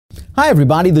Hi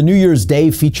everybody, the New Year's Day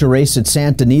feature race at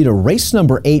Santa Anita, race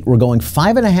number 8. We're going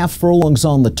 5.5 furlongs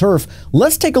on the turf.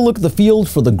 Let's take a look at the field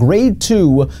for the Grade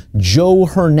 2 Joe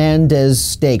Hernandez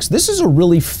Stakes. This is a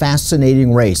really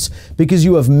fascinating race because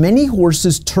you have many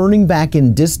horses turning back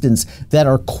in distance that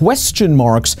are question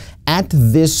marks at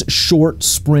this short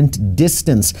sprint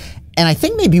distance. And I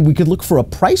think maybe we could look for a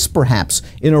price perhaps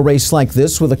in a race like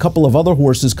this with a couple of other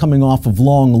horses coming off of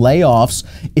long layoffs.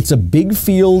 It's a big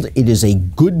field. It is a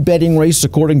good betting race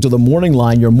according to the morning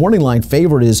line. Your morning line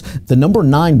favorite is the number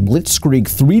 9 Blitzkrieg,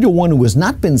 3-1, who has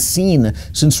not been seen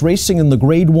since racing in the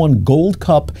Grade 1 Gold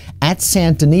Cup at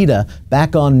Santa Anita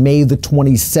back on May the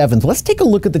 27th. Let's take a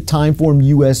look at the Timeform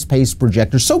US pace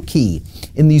projector. So key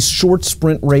in these short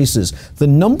sprint races. The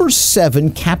number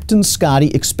 7 Captain Scotty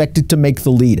expected to make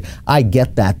the lead. I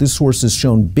get that. This horse has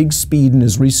shown big speed in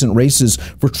his recent races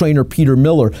for trainer Peter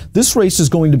Miller. This race is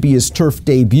going to be his turf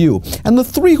debut. And the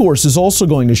 3 horse is also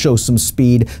going to show some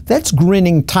speed. That's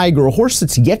Grinning Tiger, a horse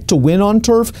that's yet to win on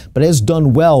turf, but has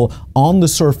done well on the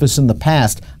surface in the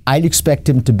past. I'd expect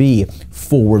him to be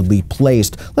forwardly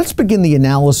placed. Let's begin the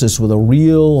analysis with a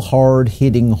real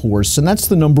hard-hitting horse, and that's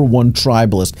the number 1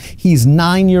 Tribalist. He's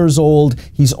 9 years old.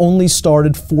 He's only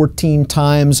started 14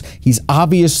 times. He's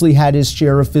obviously had his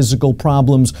share of physical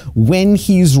problems. When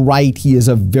he's right, he is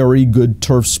a very good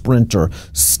turf sprinter.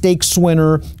 Stakes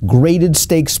winner, graded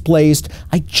stakes placed.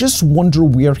 I just wonder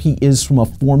where he is from a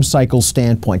form cycle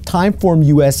standpoint. Timeform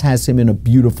US has him in a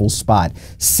beautiful spot.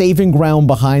 Saving ground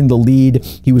behind the lead.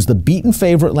 He was the beaten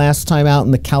favorite last time out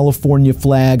in the California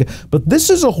Flag, but this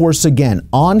is a horse, again,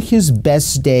 on his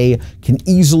best day, can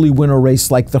easily win a race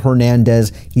like the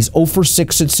Hernandez. He's 0 for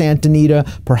 6 at Santa Anita.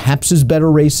 Perhaps his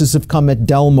better races have come at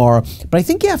Del Mar, but I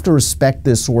think you have to respect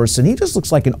this horse, and he just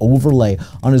looks like an overlay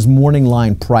on his morning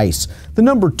line price. The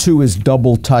number 2 is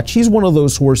Double Touch. He's one of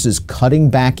those horses cutting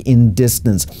back in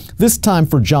distance. This time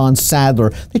for John Sadler.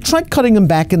 They tried cutting him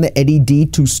back in the Eddie D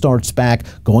 2 starts back,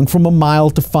 going from a mile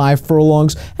to 5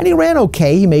 furlongs, and he ran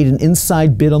okay. He made an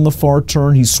inside bid on the far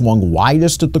turn. He swung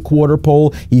widest at the quarter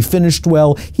pole. He finished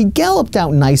well. He galloped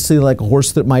out nicely like a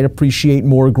horse that might appreciate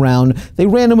more ground. They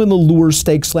ran him in the Lure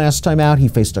Stakes last time out. He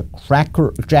faced a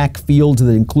crackerjack field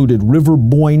that included River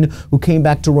Boyne, who came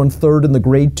back to run 3rd in the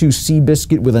Grade 2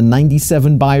 Seabiscuit with a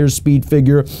 97 Beyer speed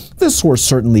figure. This horse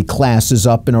certainly classes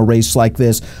up in a race like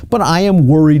this, but I am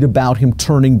worried about him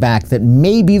turning back, that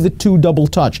maybe the 2 Double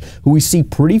Touch, who we see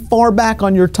pretty far back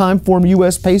on your Timeform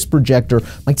US pace projector,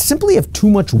 might simply have too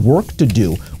much work to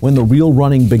do when the real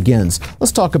running begins.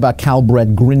 Let's talk about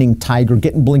Calbred Grinning Tiger,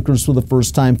 getting blinkers for the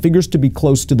first time, figures to be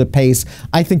close to the pace.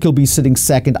 I think he'll be sitting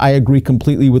second. I agree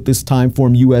completely with this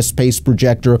Timeform US pace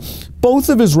projector. Both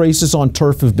of his races on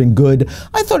turf have been good.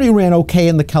 I thought he ran okay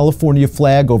in the California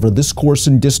Flag over this course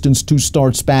and distance 2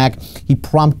 starts back. He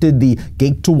prompted the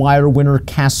gate to wire winner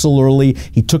Castle early.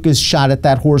 He took his shot at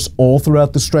that horse all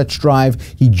throughout the stretch drive.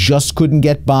 He just couldn't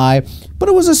get by, but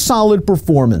it was a solid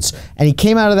performance. And he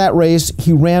came out of that race.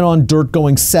 He ran on dirt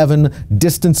going 7,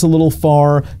 distance a little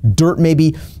far. Dirt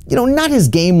maybe, not his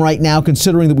game right now,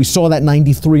 considering that we saw that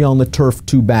 93 on the turf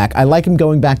 2 back. I like him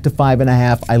going back to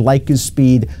 5.5. I like his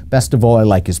speed. Best of all, I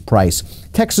like his price.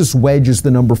 Texas Wedge is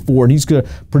the number 4, and he's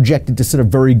projected to set a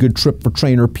very good trip for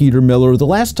trainer Peter Miller. The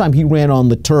last time he ran on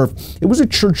the turf, it was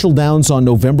at Churchill Downs on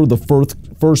November the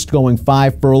 1st, going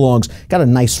 5 furlongs. Got a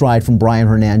nice ride from Brian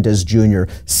Hernandez Jr.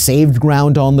 Saved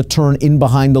ground on the turn in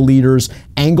behind the leaders,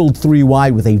 angled 3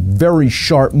 wide with a very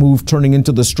sharp move turning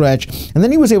into the stretch, and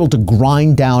then he was able to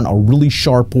grind down a really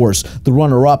sharp horse, the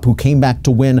runner-up, who came back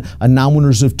to win a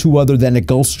non-winners of 2 other than at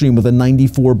Gulfstream with a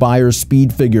 94 Beyer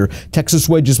speed figure. Texas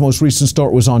Wedge's most recent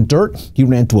start was on dirt. He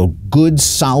ran to a good,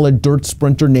 solid dirt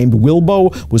sprinter named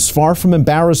Wilbo, was far from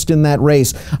embarrassed in that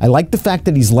race. I like the fact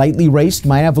that he's lightly raced,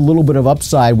 might have a little bit of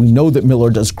upside. We know that Miller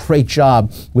does a great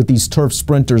job with these turf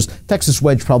sprinters. Texas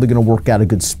Wedge probably going to work out a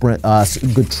good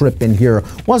good trip in here.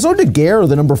 Oiseau de Guerre,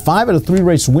 the number 5 out of 3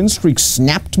 race win streak,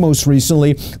 snapped most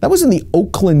recently. That was in the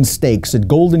Oakland Stakes at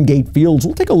Golden Gate Fields.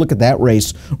 We'll take a look at that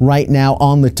race right now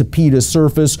on the Tapeta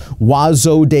surface.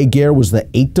 Oiseau de Guerre was the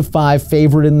 8-5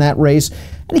 favorite in that race,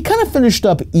 and he kind of finished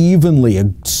up evenly,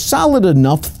 a solid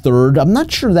enough 3rd. I'm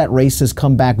not sure that race has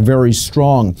come back very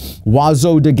strong.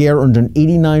 Oiseau de Guerre earned an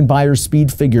 89 Beyer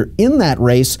speed figure in that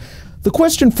race. The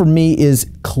question for me is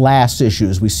class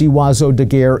issues. We see Oiseau de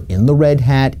Guerre in the red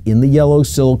hat, in the yellow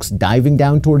silks, diving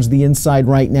down towards the inside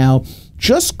right now.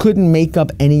 Just couldn't make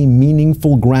up any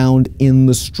meaningful ground in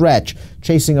the stretch,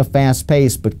 chasing a fast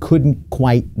pace, but couldn't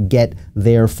quite get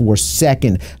there for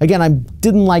second. Again, I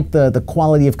didn't like the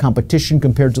quality of competition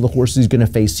compared to the horses he's going to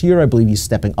face here. I believe he's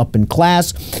stepping up in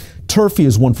class. turf, he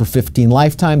is 1-for-15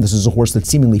 lifetime. This is a horse that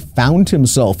seemingly found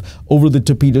himself over the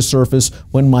Tapeta surface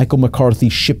when Michael McCarthy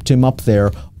shipped him up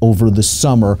there over the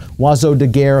summer. Oiseau de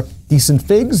Guerre, decent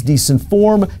figs, decent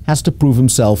form, has to prove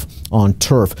himself on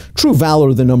turf. True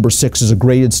Valor, the number 6, is a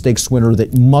graded stakes winner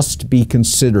that must be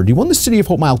considered. He won the City of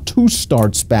Hope Mile 2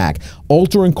 starts back,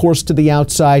 altering course to the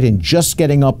outside and just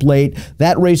getting up late.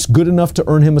 That race good enough to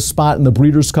earn him a spot in the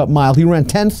Breeders' Cup Mile. He ran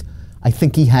 10th. I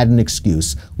think he had an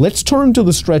excuse. Let's turn to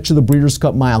the stretch of the Breeders'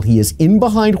 Cup Mile. He is in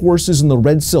behind horses in the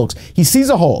red silks. He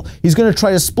sees a hole. He's going to try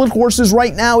to split horses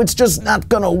right now. It's just not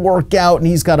going to work out, and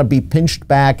he's got to be pinched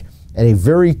back at a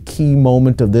very key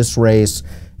moment of this race.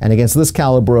 And against this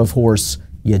caliber of horse,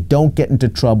 you don't get into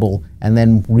trouble and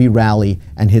then re-rally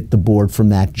and hit the board from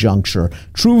that juncture.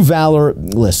 True Valor,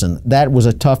 listen, that was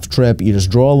a tough trip. You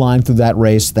just draw a line through that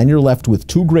race. Then you're left with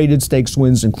 2 graded stakes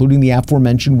wins, including the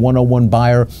aforementioned 101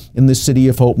 buyer in the City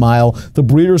of Hope Mile. The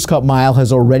Breeders' Cup Mile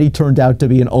has already turned out to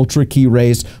be an ultra-key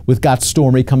race, with Got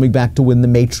Stormy coming back to win the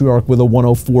Matriarch with a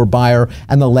 104 buyer,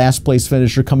 and the last place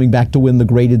finisher coming back to win the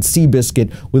graded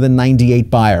Seabiscuit with a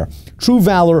 98 buyer. True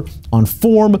Valor on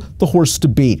form, the horse to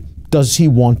beat. Does he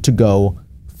want to go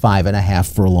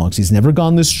 5.5 furlongs? He's never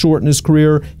gone this short in his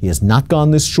career. He has not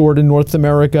gone this short in North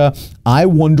America. I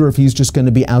wonder if he's just going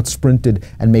to be outsprinted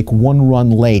and make one run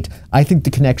late. I think the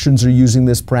connections are using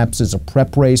this perhaps as a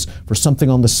prep race for something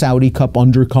on the Saudi Cup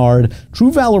undercard.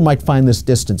 True Valor might find this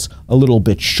distance a little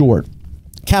bit short.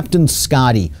 Captain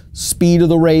Scotty, speed of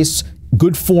the race,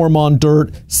 good form on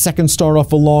dirt, second start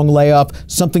off a long layoff.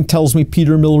 Something tells me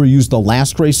Peter Miller used the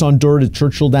last race on dirt at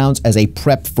Churchill Downs as a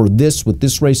prep for this, with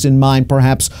this race in mind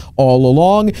perhaps all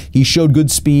along. He showed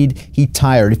good speed. He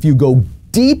tired. If you go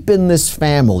deep in this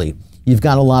family, you've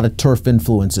got a lot of turf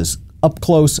influences. Up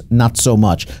close, not so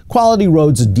much. Quality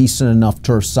Road's a decent enough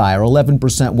turf sire.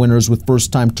 11% winners with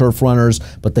first-time turf runners,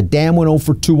 but the dam went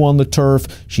 0-for-2 on the turf.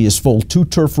 She has foaled 2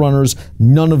 turf runners.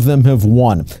 None of them have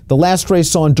won. The last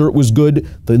race on dirt was good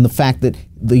in the fact that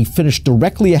they finished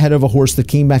directly ahead of a horse that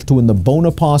came back to win the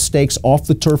Bonaparte Stakes off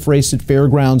the turf race at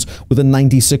Fairgrounds with a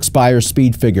 96 buyer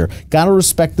speed figure. Gotta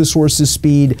respect this horse's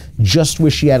speed. Just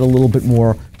wish he had a little bit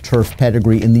more turf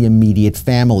pedigree in the immediate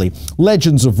family.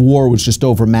 Legends of War was just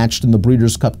overmatched in the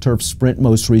Breeders' Cup Turf Sprint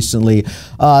most recently.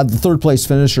 The third place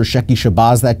finisher, Sheki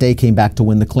Shabazz, that day came back to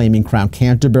win the Claiming Crown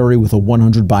Canterbury with a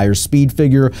 100 buyer speed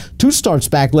figure. 2 starts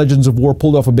back, Legends of War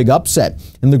pulled off a big upset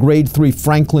in the Grade 3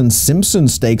 Franklin Simpson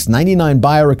Stakes, 99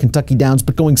 buyer at Kentucky Downs,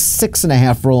 but going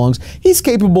 6.5 furlongs. He's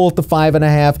capable at the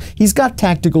 5.5. He's got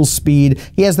tactical speed.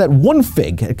 He has that one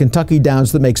fig at Kentucky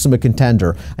Downs that makes him a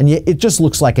contender, and yet it just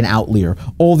looks like an outlier.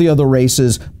 All the other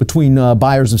races between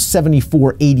buyers of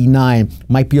 74, 89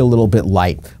 might be a little bit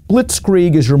light.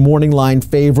 Blitzkrieg is your morning line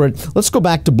favorite. Let's go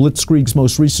back to Blitzkrieg's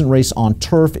most recent race on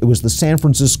turf. It was the San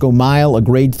Francisco Mile, a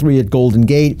grade 3 at Golden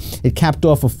Gate. It capped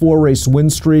off a 4-race win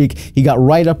streak. He got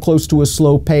right up close to a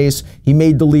slow pace. He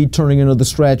made the lead turning into the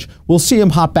stretch. We'll see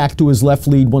him hop back to his left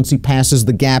lead once he passes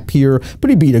the gap here, but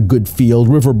he beat a good field.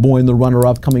 River Boyne, the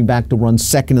runner-up, coming back to run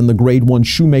second in the grade 1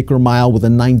 Shoemaker Mile with a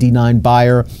 99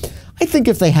 buyer. I think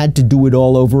if they had to do it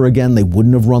all over again, they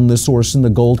wouldn't have run this horse in the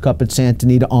Gold Cup at Santa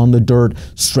Anita on the dirt,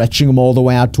 stretching him all the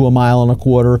way out to 1.25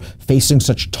 miles, facing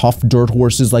such tough dirt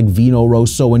horses like Vino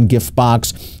Rosso and Gift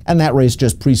Box, and that race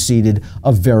just preceded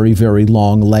a very, very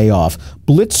long layoff.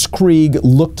 Blitzkrieg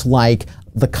looked like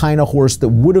the kind of horse that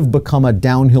would have become a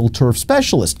downhill turf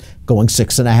specialist, going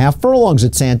 6.5 furlongs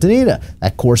at Santa Anita.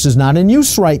 That course is not in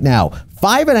use right now.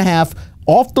 5.5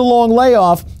 off the long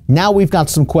layoff. Now we've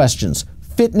got some questions.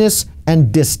 Fitness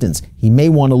and distance. He may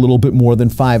want a little bit more than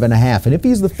 5.5. And if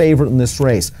he's the favorite in this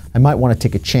race, I might want to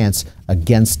take a chance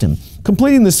against him.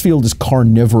 Completing this field is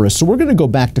Carnivorous. So we're going to go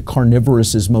back to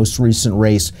Carnivorous's most recent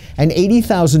race, an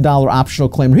 $80,000 optional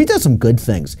claimer. He does some good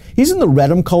things. He's in the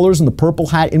Redham colors and the purple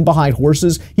hat in behind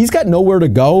horses. He's got nowhere to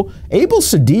go. Abel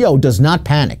Cedillo does not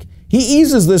panic. He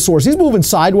eases this horse. He's moving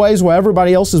sideways while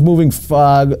everybody else is moving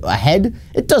ahead.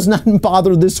 It does not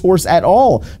bother this horse at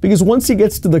all, because once he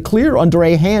gets to the clear under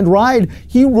a hand ride,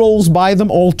 he rolls by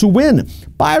them all to win.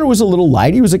 Beyer was a little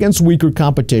light. He was against weaker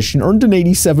competition, earned an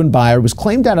 87 buyer, was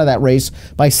claimed out of that race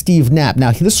by Steve Knapp.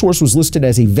 Now, this horse was listed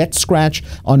as a vet scratch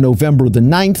on November the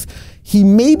 9th. He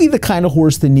may be the kind of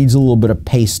horse that needs a little bit of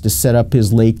pace to set up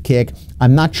his late kick.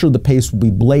 I'm not sure the pace will be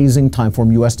blazing.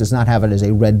 Timeform US does not have it as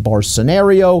a red bar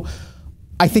scenario.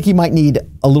 I think he might need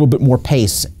a little bit more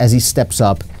pace as he steps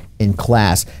up in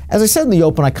class. As I said in the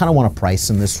open, I kind of want to price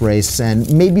in this race, and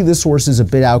maybe this horse is a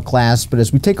bit outclassed, but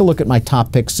as we take a look at my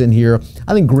top picks in here,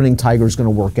 I think Grinning Tiger is going to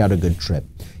work out a good trip.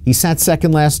 He sat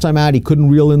second last time out. He couldn't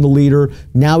reel in the leader.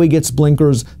 Now he gets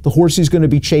blinkers. The horse he's going to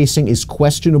be chasing is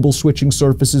questionable switching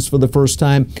surfaces for the first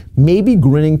time. Maybe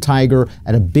Grinning Tiger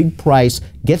at a big price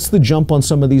gets the jump on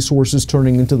some of these horses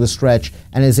turning into the stretch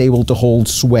and is able to hold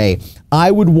sway. I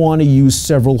would want to use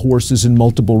several horses in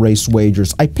multiple race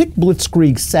wagers. I picked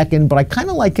Blitzkrieg second, but I kind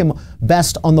of like him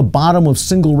best on the bottom of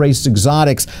single race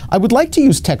exotics. I would like to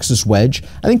use Texas Wedge.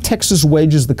 I think Texas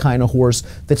Wedge is the kind of horse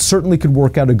that certainly could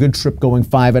work out a good trip going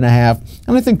 5.5.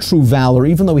 And I think True Valor,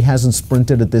 even though he hasn't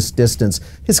sprinted at this distance,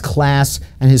 his class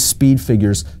and his speed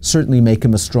figures certainly make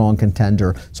him a strong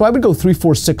contender. So I would go 3,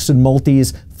 4, 6 in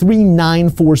multis, 3, 9,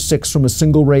 4, 6 from a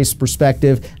single race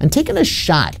perspective, and taking a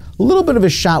shot, a little bit of a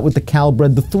shot with the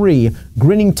Calbred, the 3,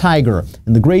 Grinning Tiger,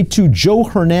 and the Grade 2 Joe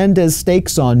Hernandez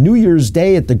Stakes on New Year's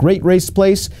Day at the Great Race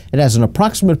Place. It has an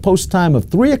approximate post time of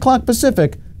 3 o'clock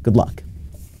Pacific. Good luck.